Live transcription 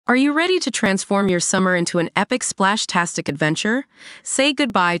Are you ready to transform your summer into an epic splash-tastic adventure? Say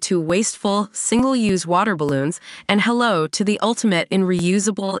goodbye to wasteful, single-use water balloons and hello to the ultimate in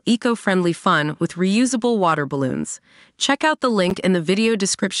reusable, eco-friendly fun with reusable water balloons. Check out the link in the video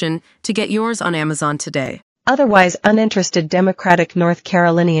description to get yours on Amazon today. Otherwise uninterested Democratic North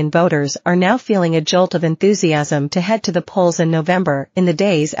Carolinian voters are now feeling a jolt of enthusiasm to head to the polls in November, in the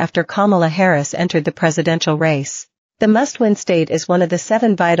days after Kamala Harris entered the presidential race. The must-win state is one of the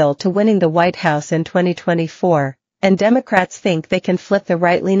 7 vital to winning the White House in 2024, and Democrats think they can flip the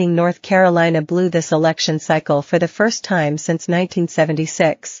right-leaning North Carolina blue this election cycle for the first time since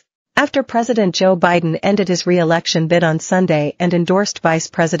 1976. After President Joe Biden ended his re-election bid on Sunday and endorsed Vice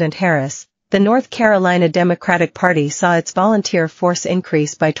President Harris, the North Carolina Democratic Party saw its volunteer force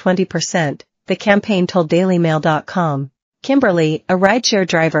increase by 20%, the campaign told DailyMail.com. Kimberly, a rideshare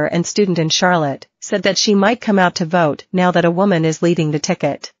driver and student in Charlotte, said that she might come out to vote now that a woman is leading the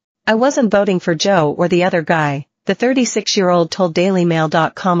ticket. "I wasn't voting for Joe or the other guy," the 36-year-old told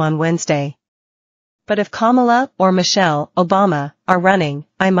DailyMail.com on Wednesday. "But if Kamala or Michelle Obama are running,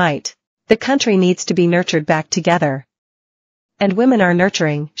 I might. The country needs to be nurtured back together. And women are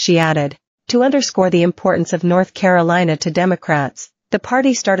nurturing," she added. To underscore the importance of North Carolina to Democrats, the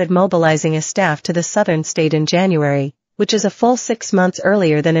party started mobilizing a staff to the southern state in January, which is a full 6 months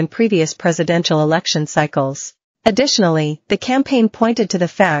earlier than in previous presidential election cycles. Additionally, the campaign pointed to the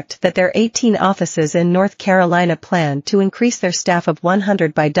fact that their 18 offices in North Carolina plan to increase their staff of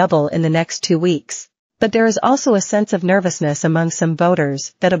 100 by double in the next 2 weeks. But there is also a sense of nervousness among some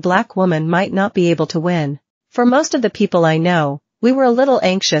voters that a black woman might not be able to win. "For most of the people I know, we were a little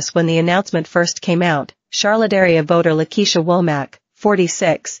anxious when the announcement first came out," Charlotte area voter Lakeisha Womack,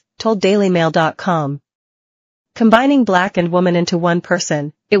 46, told DailyMail.com. "Combining black and woman into one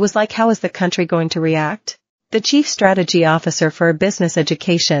person, it was like, how is the country going to react?" The chief strategy officer for a business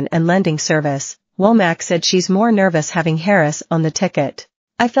education and lending service, Womack, said she's more nervous having Harris on the ticket.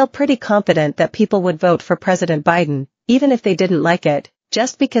 "I felt pretty confident that people would vote for President Biden, even if they didn't like it,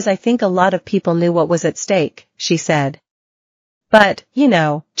 just because I think a lot of people knew what was at stake," she said. "But,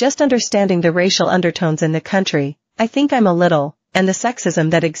 just understanding the racial undertones in the country, I think I'm a little, and the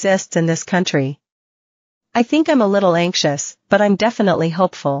sexism that exists in this country. I think I'm a little anxious, but I'm definitely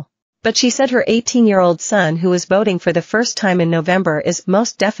hopeful." But she said her 18-year-old son, who is voting for the first time in November, is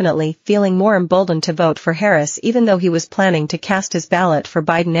most definitely feeling more emboldened to vote for Harris, even though he was planning to cast his ballot for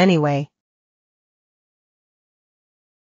Biden anyway.